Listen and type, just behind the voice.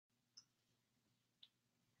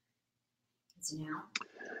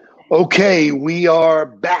Okay, we are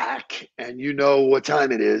back, and you know what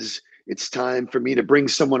time it is. It's time for me to bring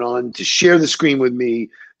someone on to share the screen with me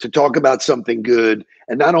to talk about something good.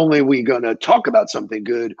 And not only are we going to talk about something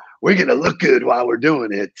good, we're going to look good while we're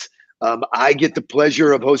doing it. I get the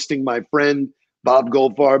pleasure of hosting my friend, Bob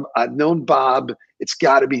Goldfarb. I've known Bob, it's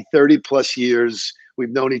got to be 30 plus years.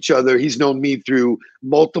 We've known each other. He's known me through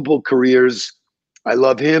multiple careers. I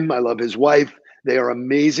love him. I love his wife. They are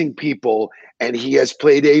amazing people. And he has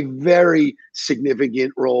played a very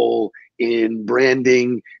significant role in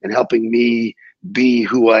branding and helping me be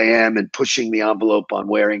who I am and pushing the envelope on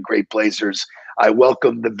wearing great blazers. I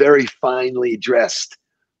welcome the very finely dressed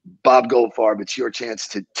Bob Goldfarb. It's your chance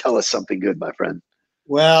to tell us something good, my friend.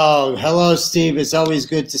 Well, hello, Steve. It's always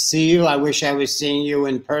good to see you. I wish I was seeing you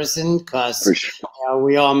in person because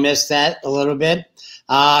we all miss that a little bit.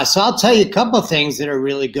 So I'll tell you a couple of things that are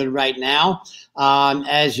really good right now.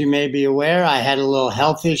 As you may be aware, I had a little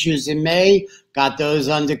health issues in May, got those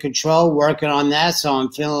under control, working on that. So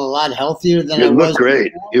I'm feeling a lot healthier than I was. You look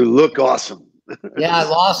great. Before. You look awesome. Yeah, I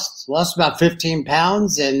lost about 15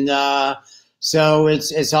 pounds. And so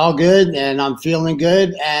it's all good and I'm feeling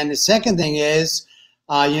good. And the second thing is,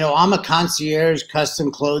 I'm a concierge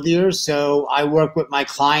custom clothier. So I work with my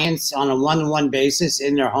clients on a one-to-one basis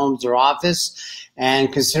in their homes or office.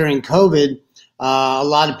 And considering COVID, a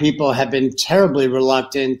lot of people have been terribly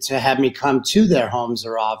reluctant to have me come to their homes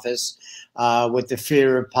or office with the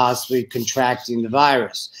fear of possibly contracting the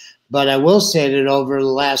virus. But I will say that over the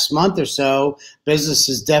last month or so, business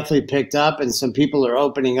has definitely picked up and some people are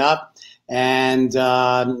opening up and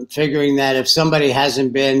figuring that if somebody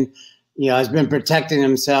hasn't been, has been protecting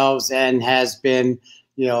themselves and has been,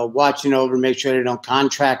 watching over, make sure they don't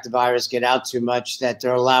contract the virus, get out too much, that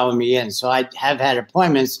they're allowing me in. So I have had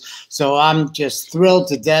appointments. So I'm just thrilled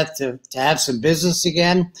to death to have some business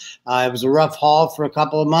again. It was a rough haul for a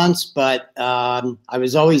couple of months, but I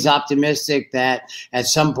was always optimistic that at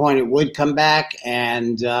some point it would come back.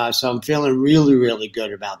 And so I'm feeling really, really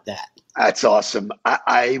good about that. That's awesome.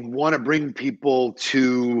 I want to bring people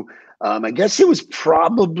to, I guess it was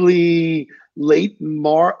probably late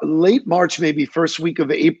March, maybe first week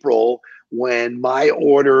of April, when my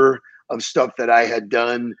order of stuff that I had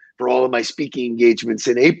done for all of my speaking engagements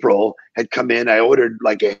in April had come in. I ordered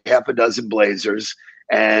like a half a dozen blazers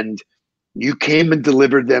and you came and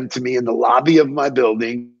delivered them to me in the lobby of my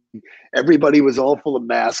building. Everybody was all full of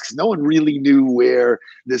masks. No one really knew where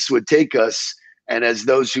this would take us. And as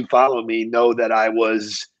those who follow me know that I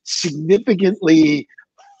was significantly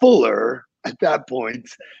fuller at that point.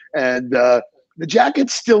 And the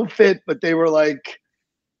jackets still fit, but they were like,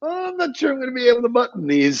 oh, I'm not sure I'm going to be able to button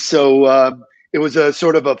these. So it was a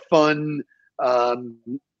sort of a fun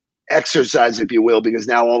exercise, if you will, because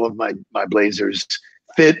now all of my blazers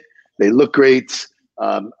fit. They look great.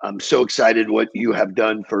 I'm so excited what you have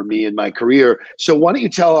done for me in my career. So why don't you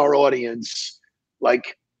tell our audience,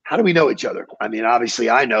 like, how do we know each other? I mean, obviously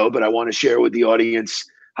I know, but I want to share with the audience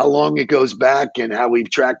how long it goes back and how we've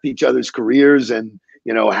tracked each other's careers and,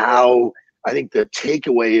 how I think the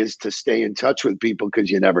takeaway is to stay in touch with people because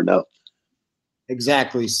you never know.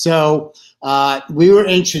 Exactly. So we were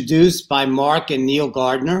introduced by Mark and Neil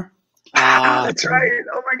Gardner. That's right.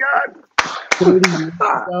 Oh, my God. 30 years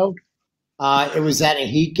ago. It was at a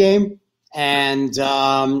Heat game, and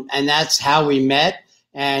that's how we met.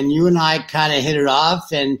 And you and I kind of hit it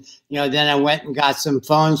off, and then I went and got some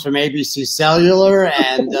phones from ABC Cellular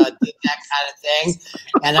and did that kind of thing.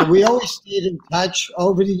 And we always stayed in touch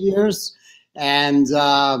over the years, and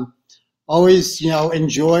always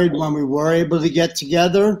enjoyed when we were able to get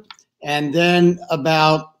together. And then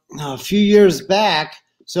about a few years back,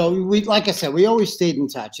 so like I said, we always stayed in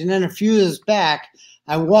touch. And then a few years back,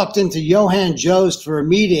 I walked into Johann Joe's for a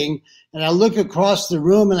meeting. And I look across the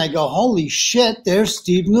room and I go, holy shit, there's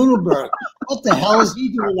Steve Nudelberg. What the hell is he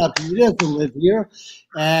doing up here? He doesn't live here.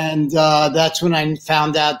 And that's when I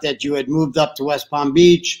found out that you had moved up to West Palm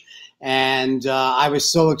Beach. And I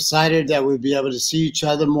was so excited that we'd be able to see each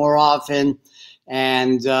other more often.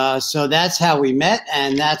 And so that's how we met.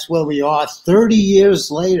 And that's where we are 30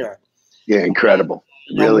 years later. Yeah, incredible.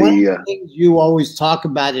 Really. One of the things you always talk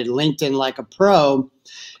about at LinkedIn Like a Pro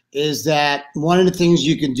is that one of the things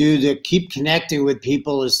you can do to keep connecting with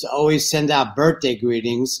people is to always send out birthday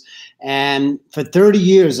greetings. And for 30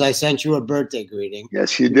 years, I sent you a birthday greeting.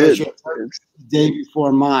 Yes, you did. The day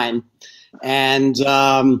before mine. And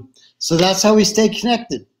so that's how we stay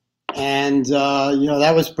connected. And,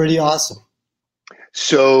 that was pretty awesome.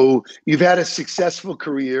 So you've had a successful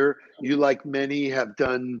career. You, like many, have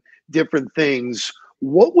done different things.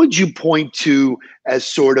 What would you point to as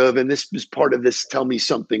sort of, and this is part of this Tell Me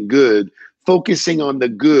Something Good, focusing on the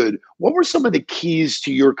good. What were some of the keys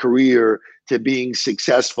to your career to being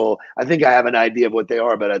successful? I think I have an idea of what they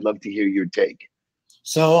are, but I'd love to hear your take.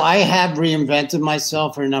 So I have reinvented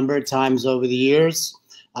myself a number of times over the years.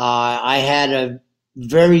 I had a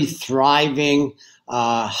very thriving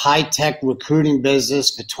high-tech recruiting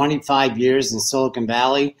business for 25 years in Silicon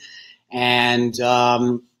Valley. And,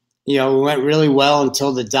 you know, it went really well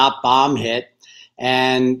until the dot bomb hit.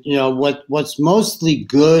 And, you know, what's mostly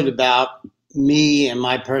good about me and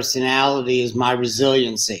my personality is my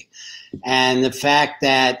resiliency. And the fact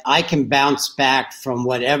that I can bounce back from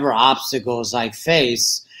whatever obstacles I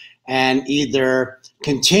face and either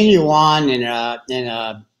continue on in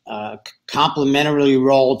a complementary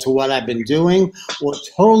role to what I've been doing or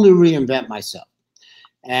totally reinvent myself.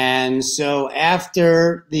 And so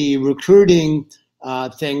after the recruiting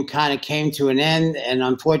thing kind of came to an end, and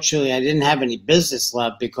unfortunately I didn't have any business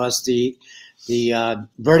left because the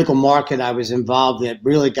vertical market I was involved in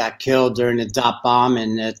really got killed during the dot bomb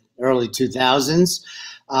in the early 2000s.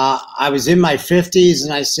 I was in my 50s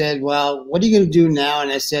and I said, well, what are you going to do now?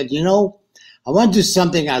 And I said, you know, I want to do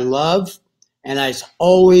something I love. And I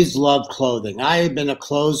always loved clothing. I had been a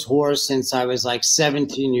clothes horse since I was like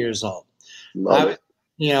 17 years old. Love it.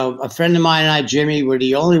 You know, a friend of mine and I, Jimmy, were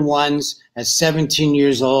the only ones at 17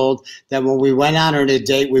 years old that when we went out on a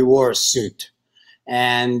date, we wore a suit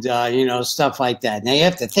and, you know, stuff like that. Now you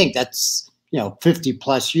have to think that's, you know, 50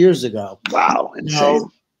 plus years ago. Wow. Insane.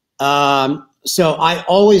 So I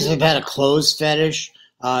always have had a clothes fetish.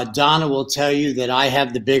 Donna will tell you that I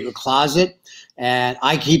have the bigger closet. And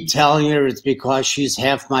I keep telling her it's because she's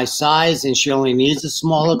half my size and she only needs a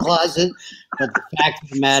smaller closet. But the fact of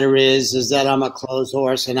the matter is that I'm a clothes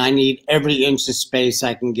horse and I need every inch of space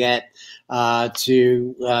I can get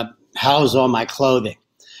to house all my clothing.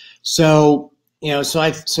 So, you know,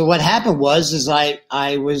 so what happened was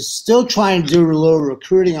I was still trying to do a little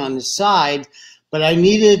recruiting on the side, but I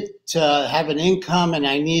needed to have an income and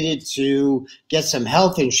I needed to get some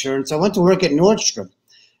health insurance. I went to work at Nordstrom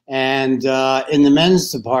and in the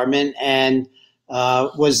men's department, and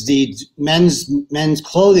was the men's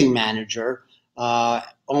clothing manager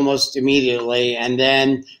almost immediately. And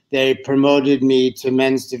then they promoted me to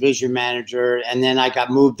men's division manager, and then I got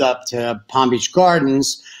moved up to Palm Beach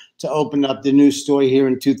Gardens to open up the new store here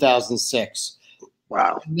in 2006.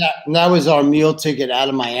 Wow. And that was our meal ticket out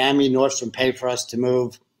of Miami. Nordstrom paid for us to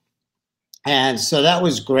move. And so that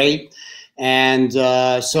was great. And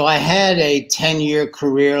so I had a 10-year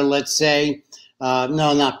career, let's say.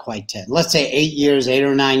 No, not quite 10. Let's say 8 years, 8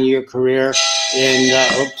 or 9 year career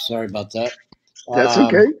in, oops, sorry about that. That's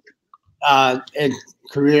okay.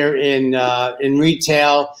 Career in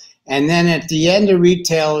retail. And then at the end of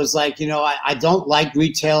retail, it was like, you know, I don't like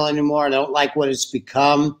retail anymore. I don't like what it's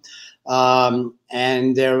become.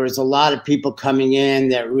 And there was a lot of people coming in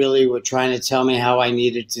that really were trying to tell me how I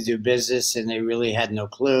needed to do business, and they really had no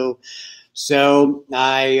clue. So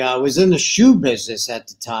I was in the shoe business at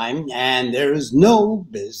the time, and there is no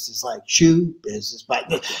business like shoe business, but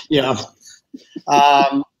you know.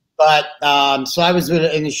 So I was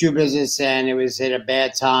in the shoe business, and it was at a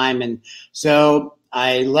bad time, and so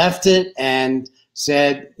I left it and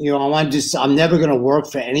said, you know, I'm never going to work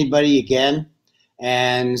for anybody again.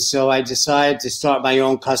 And so I decided to start my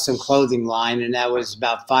own custom clothing line, and that was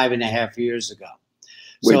about 5.5 years ago.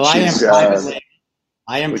 So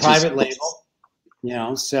I am private label, you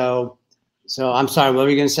know, so I'm sorry, what were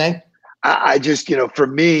you going to say? I just, you know, for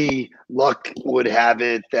me, luck would have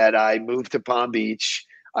it that I moved to Palm Beach.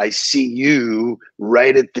 I see you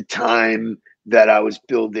right at the time that I was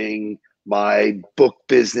building my book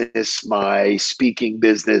business, my speaking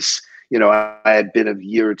business. You know, I had been a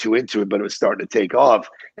year or two into it, but it was starting to take off.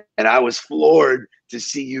 And I was floored to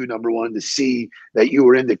see you, number one, to see that you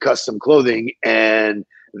were into custom clothing. And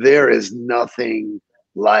there is nothing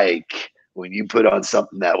like when you put on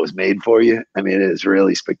something that was made for you. I mean, it is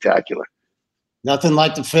really spectacular. Nothing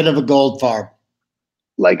like the fit of a Goldfarb.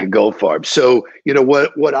 Like a Goldfarb. So, you know,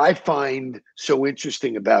 what I find so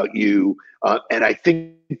interesting about you, and I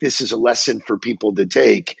think this is a lesson for people to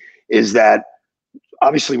take, is that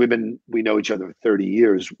obviously we know each other for 30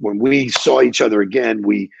 years. When we saw each other again,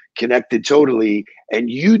 we connected totally. And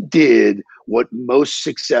you did what most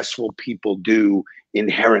successful people do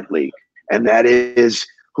inherently. And that is,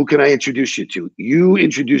 who can I introduce you to? You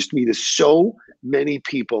introduced me to so many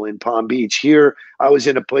people in Palm Beach. Here, I was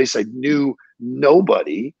in a place I knew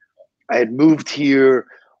nobody. I had moved here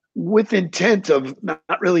with intent of not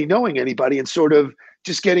really knowing anybody and sort of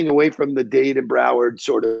just getting away from the Dade and Broward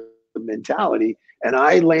sort of mentality. And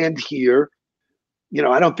I land here, you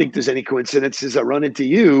know, I don't think there's any coincidences. I run into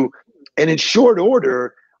you, and in short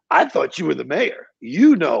order, I thought you were the mayor.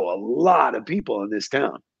 You know a lot of people in this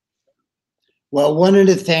town. Well, one of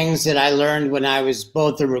the things that I learned when I was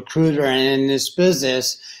both a recruiter and in this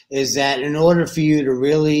business is that in order for you to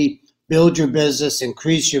really build your business,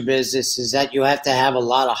 increase your business, is that you have to have a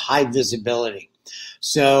lot of high visibility.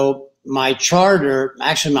 So my charter,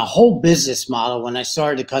 actually my whole business model when I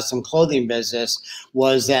started the custom clothing business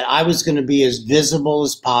was that I was going to be as visible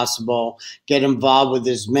as possible, get involved with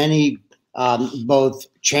as many both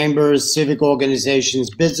chambers, civic organizations,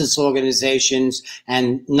 business organizations,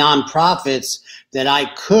 and nonprofits that I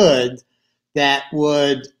could, that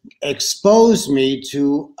would expose me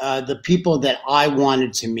to the people that I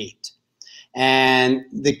wanted to meet. And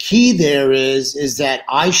the key there is that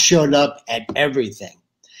I showed up at everything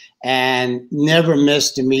and never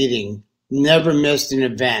missed a meeting, never missed an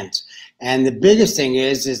event. And the biggest thing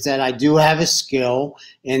is that I do have a skill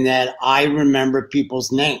in that I remember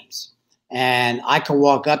people's names. And I can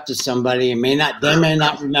walk up to somebody and they may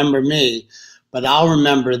not remember me, but I'll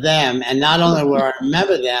remember them. And not only will I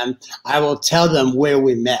remember them, I will tell them where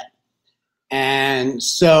we met. And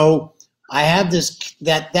so I have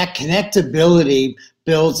that connectability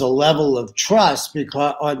builds a level of trust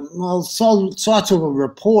because, sorts of a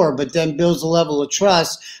rapport, but then builds a level of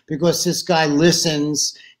trust because this guy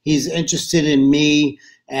listens, he's interested in me.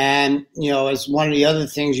 And, as one of the other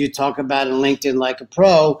things you talk about in LinkedIn Like a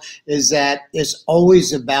Pro is that it's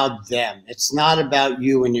always about them. It's not about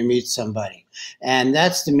you when you meet somebody. And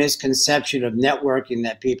that's the misconception of networking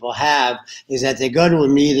that people have, is that they go to a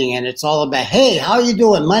meeting and it's all about, hey, how are you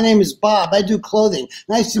doing? My name is Bob. I do clothing.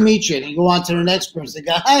 Nice to meet you. And you go on to the next person.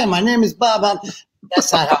 They go, hi, my name is Bob.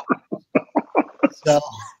 That's not how.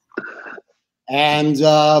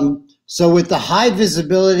 So with the high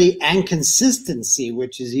visibility and consistency,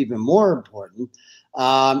 which is even more important,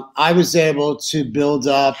 I was able to build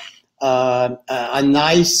up a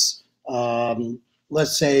nice,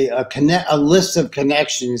 let's say, a list of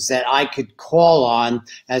connections that I could call on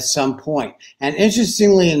at some point. And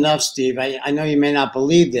interestingly enough, Steve, I know you may not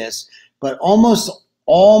believe this, but almost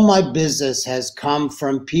all my business has come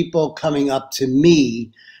from people coming up to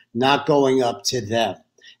me, not going up to them.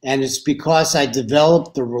 And it's because I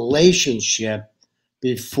developed the relationship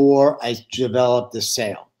before I developed the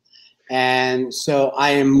sale. And so I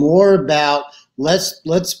am more about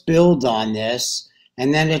let's build on this.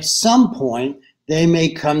 And then at some point, they may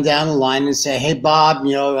come down the line and say, hey, Bob,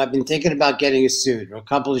 I've been thinking about getting a suit or a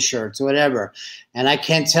couple of shirts or whatever. And I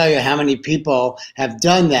can't tell you how many people have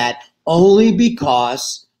done that only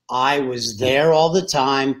because I was there all the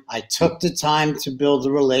time. I took the time to build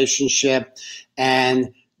a relationship,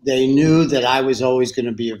 and they knew that I was always going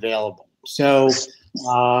to be available. So,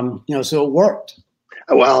 so it worked.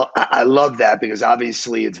 Well, I love that because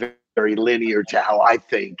obviously it's very linear to how I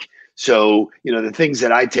think. So, the things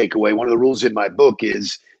that I take away, one of the rules in my book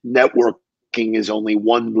is networking is only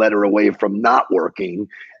one letter away from not working.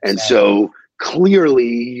 And so clearly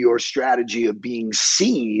your strategy of being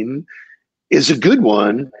seen is a good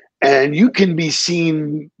one. And you can be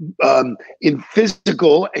seen in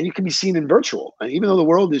physical and you can be seen in virtual. And even though the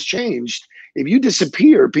world has changed, if you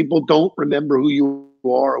disappear, people don't remember who you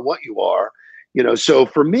are or what you are. So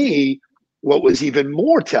for me, what was even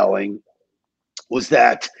more telling was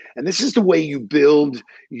that, and this is the way you build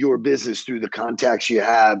your business through the contacts you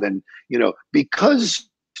have. And, because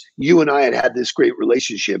you and I had this great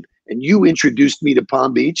relationship and you introduced me to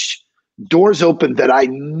Palm Beach, doors opened that I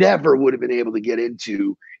never would have been able to get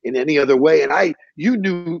into in any other way. And you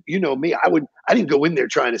know me, I didn't go in there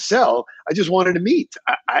trying to sell. I just wanted to meet.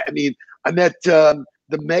 I met the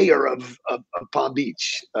mayor of Palm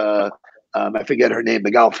Beach. I forget her name,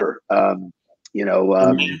 the golfer.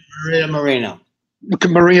 Maria Moreno.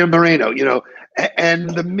 Maria Moreno. And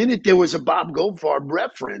the minute there was a Bob Goldfarb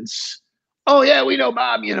reference, oh yeah, we know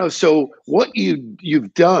Bob. So what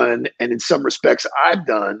you've done, and in some respects I've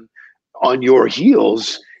done on your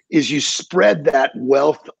heels, is you spread that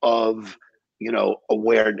wealth of,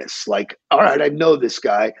 awareness. Like, all right, I know this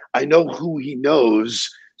guy. I know who he knows.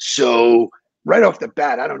 So right off the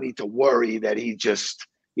bat, I don't need to worry that he just,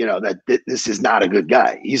 that this is not a good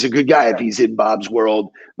guy. He's a good guy if he's in Bob's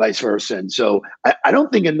world, vice versa. And so I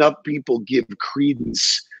don't think enough people give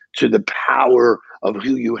credence to the power of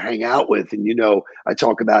who you hang out with. And, I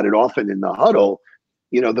talk about it often in the huddle.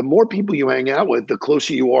 The more people you hang out with, the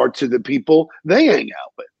closer you are to the people they hang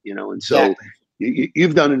out with, and so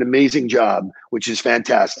you've done an amazing job, which is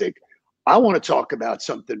fantastic. I want to talk about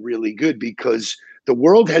something really good because the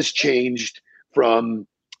world has changed from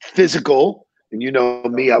physical, and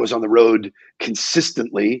me, I was on the road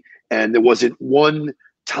consistently, and there wasn't one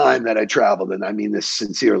time that I traveled, and I mean this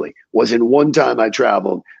sincerely, wasn't one time I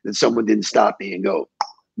traveled that someone didn't stop me and go,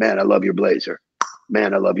 man, I love your blazer.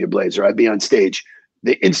 Man, I love your blazer. I'd be on stage.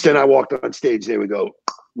 The instant I walked on stage, they would go,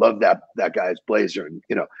 love that guy's blazer. And,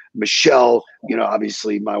 you know, Michelle, you know,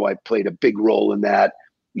 obviously my wife played a big role in that.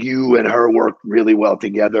 You and her worked really well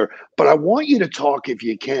together. But I want you to talk, if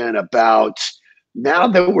you can, about now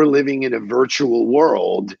that we're living in a virtual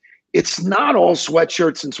world, it's not all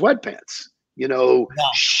sweatshirts and sweatpants. You know, No.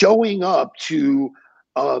 showing up to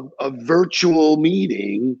a virtual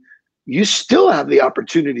meeting, you still have the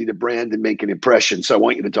opportunity to brand and make an impression. So I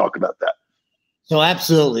want you to talk about that. So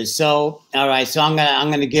absolutely. So, all right. So I'm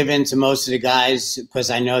gonna give in to most of the guys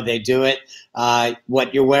because I know they do it.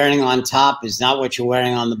 What you're wearing on top is not what you're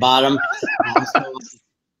wearing on the bottom.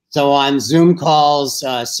 So on Zoom calls,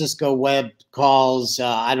 Cisco web calls,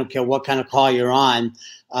 I don't care what kind of call you're on,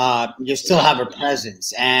 you still have a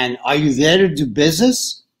presence. And are you there to do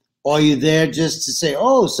business, or are you there just to say,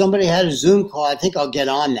 oh, somebody had a Zoom call, I think I'll get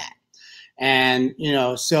on that? And, you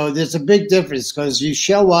know, so there's a big difference because you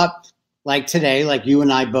show up like today, like you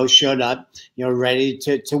and I both showed up, you know, ready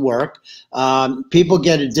to work. People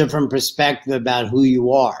get a different perspective about who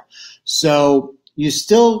you are. So you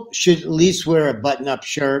still should at least wear a button-up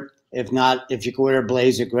shirt. If not, if you can wear a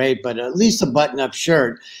blazer, great, but at least a button-up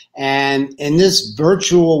shirt. And in this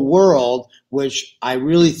virtual world, which I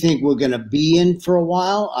really think we're going to be in for a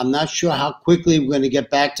while, I'm not sure how quickly we're going to get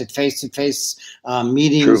back to face-to-face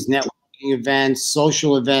meetings, networking events,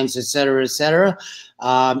 social events, et cetera, et cetera.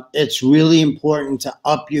 It's really important to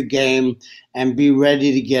up your game and be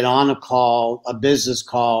ready to get on a call, a business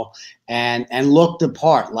call, and look the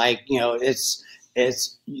part. Like, you know, it's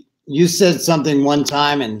you said something one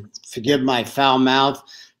time, and forgive my foul mouth,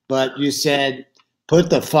 but you said, put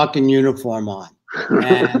the fucking uniform on.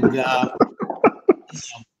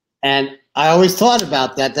 And I always thought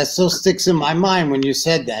about that. That still sticks in my mind when you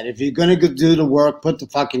said that. If you're going to go do the work, put the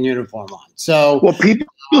fucking uniform on. So, well, people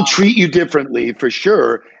treat you differently for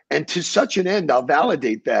sure. And to such an end, I'll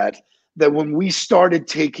validate that when we started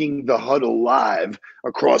taking the huddle live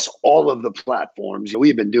across all of the platforms,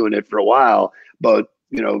 we've been doing it for a while, but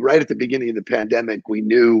you know, right at the beginning of the pandemic, we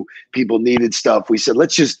knew people needed stuff. We said,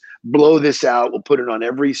 let's just blow this out. We'll put it on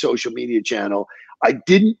every social media channel. I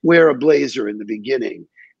didn't wear a blazer in the beginning,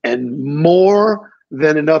 and more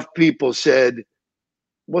than enough people said,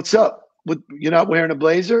 what's up? You're not wearing a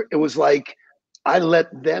blazer? It was like I let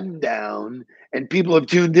them down, and people have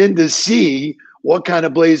tuned in to see what kind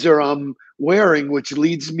of blazer I'm wearing, which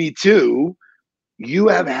leads me to, you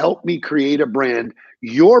have helped me create a brand.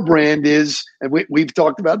 Your brand is, and we've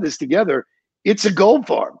talked about this together, it's a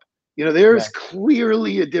Goldfarb. You know, there's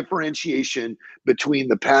clearly a differentiation between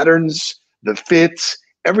the patterns, the fits,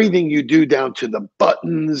 everything you do down to the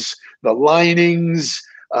buttons, the linings.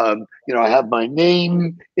 You know, I have my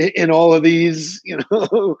name in all of these, you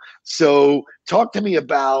know. So talk to me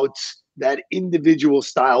about that individual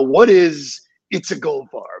style. What is, it's a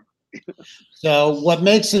Goldfarb? So what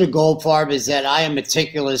makes it a Goldfarb is that I am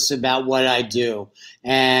meticulous about what I do.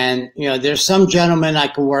 And, you know, there's some gentlemen I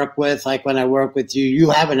can work with, like when I work with you, you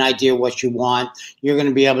have an idea what you want. You're going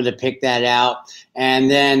to be able to pick that out. And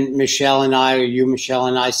then Michelle and I, or you, Michelle,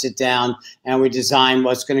 and I sit down and we design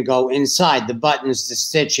what's going to go inside, the buttons, the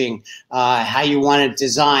stitching, how you want it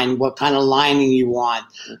designed, what kind of lining you want,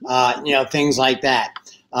 you know, things like that.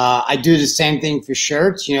 I do the same thing for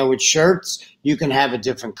shirts. You know, with shirts, you can have a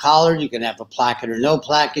different collar. You can have a placket or no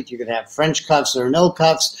placket. You can have French cuffs or no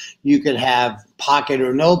cuffs. You could have pocket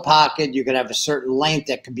or no pocket. You could have a certain length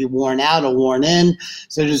that could be worn out or worn in.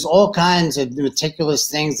 So there's all kinds of meticulous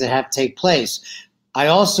things that have to take place. I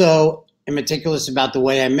also am meticulous about the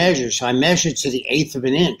way I measure. So I measure to the 1/8 of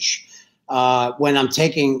an inch. When I'm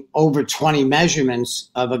taking over 20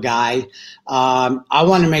 measurements of a guy, I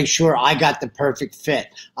want to make sure I got the perfect fit.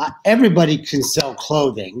 Everybody can sell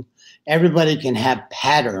clothing. Everybody can have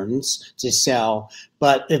patterns to sell.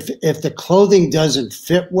 But if the clothing doesn't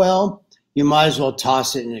fit well, you might as well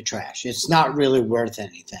toss it in the trash. It's not really worth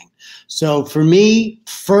anything. So for me,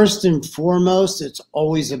 first and foremost, it's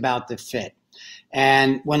always about the fit.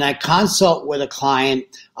 And when I consult with a client,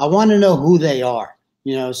 I want to know who they are.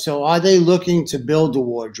 You know, so are they looking to build a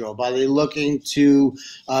wardrobe? Are they looking to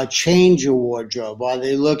change a wardrobe? Are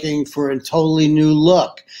they looking for a totally new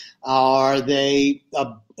look? Are they,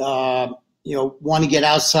 you know, want to get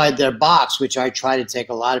outside their box, which I try to take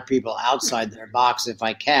a lot of people outside their box if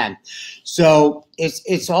I can. So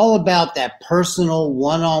it's all about that personal,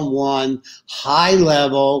 one-on-one,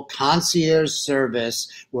 high-level concierge service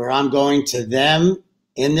where I'm going to them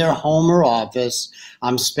in their home or office.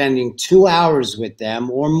 I'm spending 2 hours with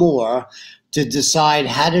them or more, to decide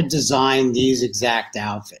how to design these exact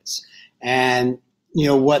outfits. And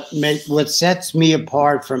what sets me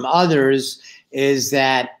apart from others is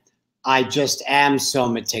that I just am so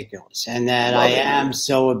meticulous, and that I am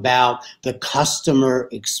so about the customer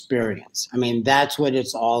experience. I mean, that's what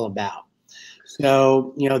it's all about.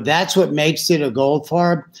 So, that's what makes it a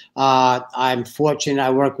Goldfarb. I'm fortunate I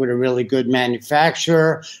work with a really good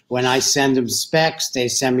manufacturer. When I send them specs, they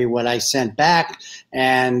send me what I sent back,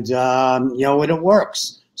 and, it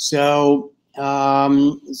works. So, I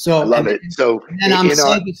love it. So, and I'm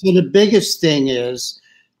saying, so the biggest thing is,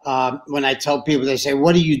 when I tell people, they say,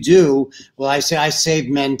 what do you do? Well, I say, I save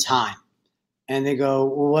men time. And they go,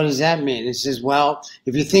 well, what does that mean? It says, well,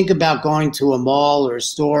 if you think about going to a mall or a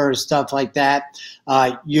store or stuff like that,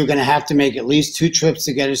 you're going to have to make at least 2 trips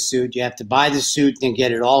to get a suit. You have to buy the suit and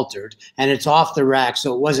get it altered. And it's off the rack,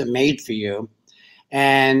 so it wasn't made for you.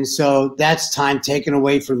 And so that's time taken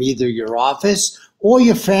away from either your office or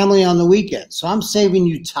your family on the weekend. So I'm saving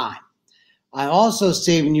you time. I'm also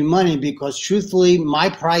saving you money because, truthfully, my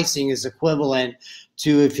pricing is equivalent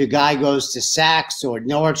to if your guy goes to Saks or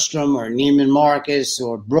Nordstrom or Neiman Marcus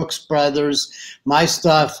or Brooks Brothers. My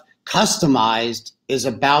stuff customized is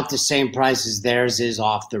about the same price as theirs is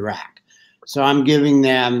off the rack. So I'm giving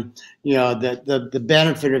them, the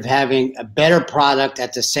benefit of having a better product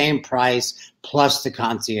at the same price plus the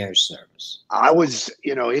concierge service. I was,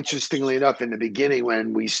 interestingly enough, in the beginning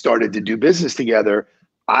when we started to do business together,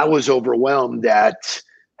 I was overwhelmed at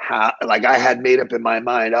how, I had made up in my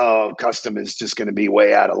mind, oh, custom is just going to be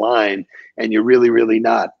way out of line. And you're really, really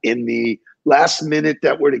not. In the last minute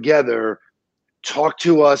that we're together, talk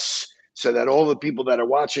to us so that all the people that are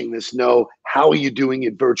watching this know, how are you doing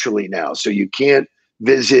it virtually now? So you can't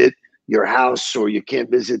visit your house or you can't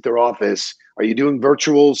visit their office. Are you doing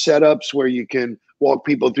virtual setups where you can walk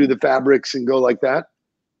people through the fabrics and go like that?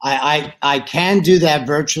 I can do that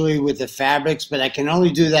virtually with the fabrics, but I can only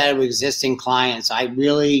do that with existing clients. I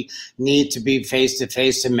really need to be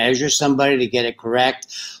face-to-face to measure somebody to get it correct.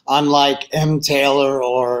 Unlike M. Taylor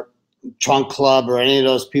or Trunk Club or any of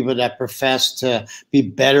those people that profess to be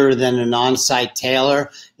better than an on-site tailor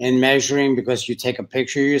in measuring because you take a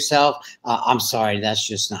picture of yourself, I'm sorry, that's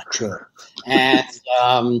just not true. And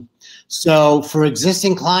so for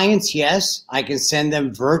existing clients, yes, I can send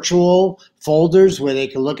them virtual folders where they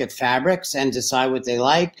can look at fabrics and decide what they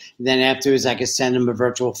like. And then afterwards, I can send them a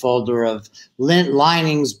virtual folder of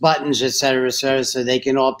linings, buttons, et cetera, so they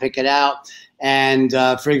can all pick it out. And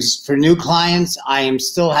for new clients, I am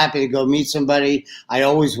still happy to go meet somebody. I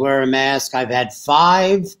always wear a mask. I've had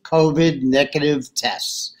 5 COVID negative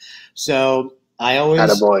tests. So I always get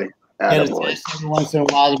a test every once in a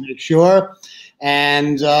while to make sure.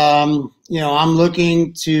 And, I'm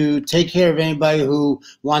looking to take care of anybody who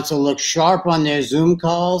wants to look sharp on their Zoom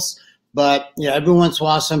calls. But, every once in a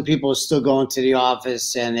while, some people are still going to the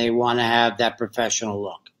office and they want to have that professional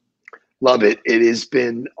look. Love it. It has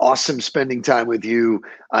been awesome spending time with you.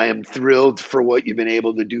 I am thrilled for what you've been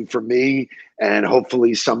able to do for me and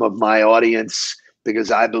hopefully some of my audience,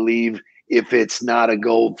 because I believe if it's not a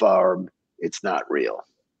Goldfarb, it's not real.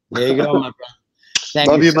 There you go, my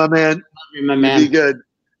brother. Love you, my man. Love you, my man. Be good.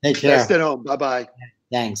 Take care. Best at home. Bye-bye.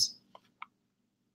 Thanks.